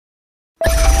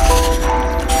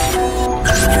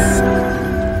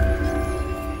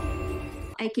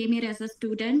I came here as a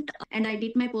student and I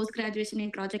did my post graduation in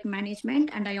project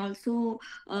management, and I also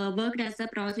worked as a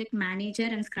project manager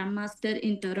and Scrum Master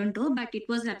in Toronto, but it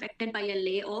was affected by a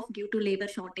layoff due to labor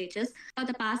shortages. For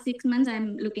the past 6 months,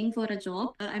 I'm looking for a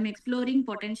job. I'm exploring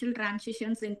potential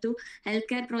transitions into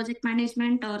healthcare project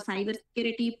management or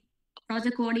cybersecurity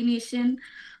project coordination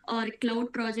or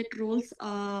cloud project roles.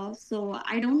 So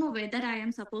I don't know whether I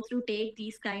am supposed to take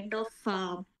these kind of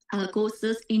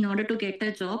courses in order to get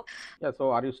a job. Yeah,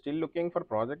 so are you still looking for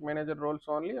project manager roles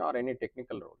only or any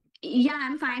technical role? Yeah,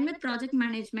 I'm fine with project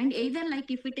management. Either like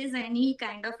if it is any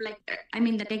kind of like, I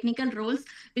mean, the technical roles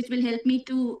which will help me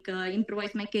to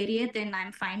improvise my career, then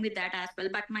I'm fine with that as well.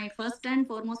 But my first and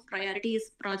foremost priority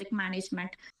is project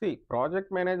management. See,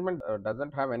 project management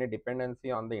doesn't have any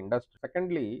dependency on the industry.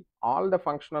 Secondly, all the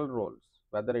functional roles,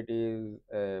 whether it is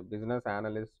a business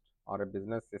analyst or a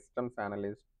business systems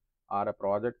analyst or a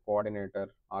project coordinator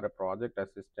or a project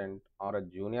assistant or a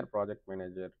junior project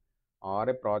manager or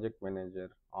a project manager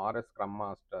or a scrum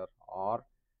master or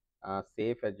a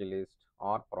safe agilist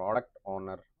or product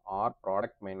owner or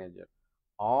product manager,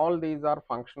 all these are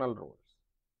functional roles.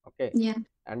 Okay, Yeah.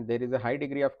 and there is a high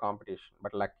degree of competition,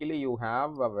 but luckily you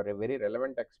have a very, very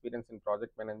relevant experience in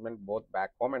project management both back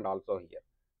home and also here.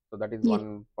 So that is Yeah.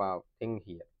 one thing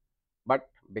here. But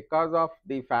because of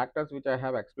the factors which I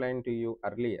have explained to you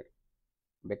earlier,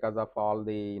 because of all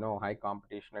the high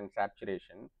competition and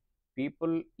saturation,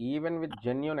 people even with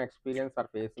genuine experience are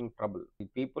facing trouble. The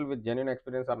people with genuine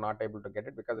experience are not able to get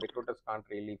it because recruiters can't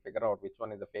really figure out which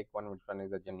one is a fake one, which one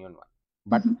is a genuine one.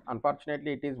 But Mhm.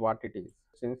 unfortunately it is what it is.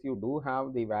 Since you do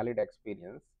have the valid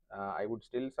experience, I would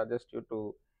still suggest you to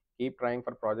keep trying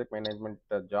for project management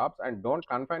jobs, and don't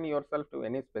confine yourself to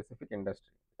any specific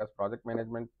industry, because project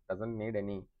management doesn't need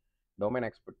any domain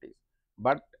expertise.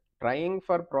 But trying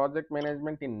for project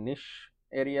management in niche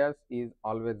areas is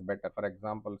always better. For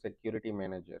example, security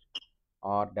manager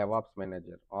or DevOps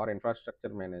manager or infrastructure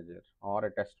manager or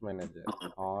a test manager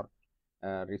or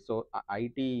resource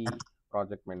IT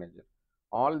project manager.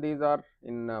 All these are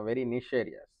in very niche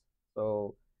areas,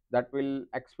 so that will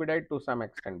expedite to some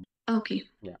extent. Okay.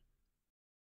 Yeah.